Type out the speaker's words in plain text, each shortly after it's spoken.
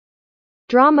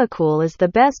Dramacool is the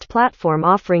best platform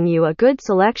offering you a good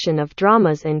selection of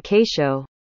dramas and K-show.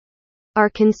 Our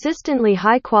consistently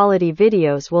high-quality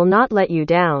videos will not let you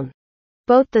down.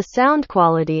 Both the sound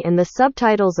quality and the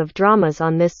subtitles of dramas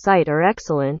on this site are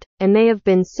excellent, and they have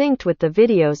been synced with the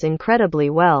videos incredibly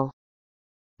well.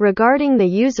 Regarding the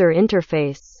user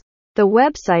interface, the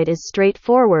website is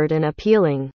straightforward and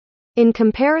appealing. In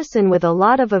comparison with a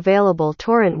lot of available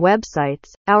torrent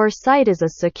websites, our site is a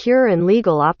secure and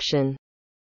legal option.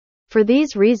 For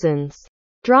these reasons,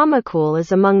 Dramacool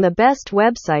is among the best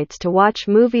websites to watch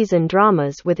movies and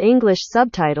dramas with English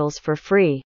subtitles for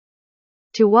free.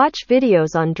 To watch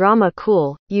videos on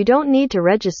Dramacool, you don't need to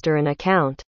register an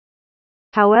account.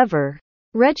 However,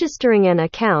 registering an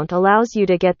account allows you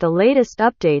to get the latest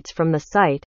updates from the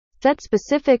site, set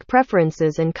specific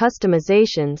preferences and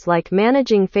customizations like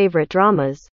managing favorite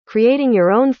dramas, creating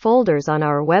your own folders on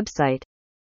our website,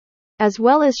 as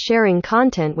well as sharing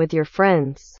content with your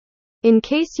friends. In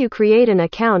case you create an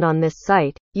account on this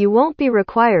site, you won't be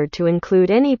required to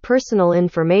include any personal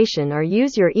information or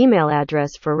use your email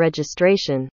address for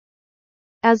registration.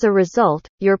 As a result,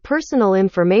 your personal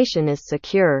information is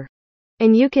secure.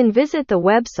 And you can visit the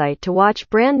website to watch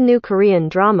brand new Korean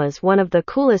dramas. One of the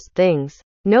coolest things,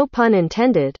 no pun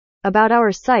intended, about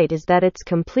our site is that it's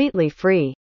completely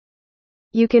free.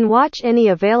 You can watch any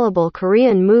available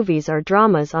Korean movies or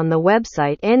dramas on the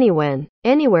website anywhen,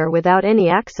 anywhere without any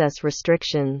access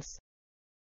restrictions.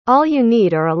 All you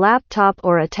need are a laptop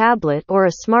or a tablet or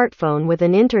a smartphone with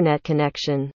an internet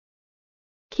connection.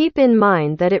 Keep in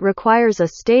mind that it requires a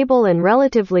stable and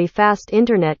relatively fast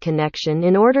internet connection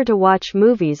in order to watch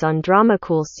movies on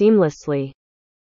Dramacool seamlessly.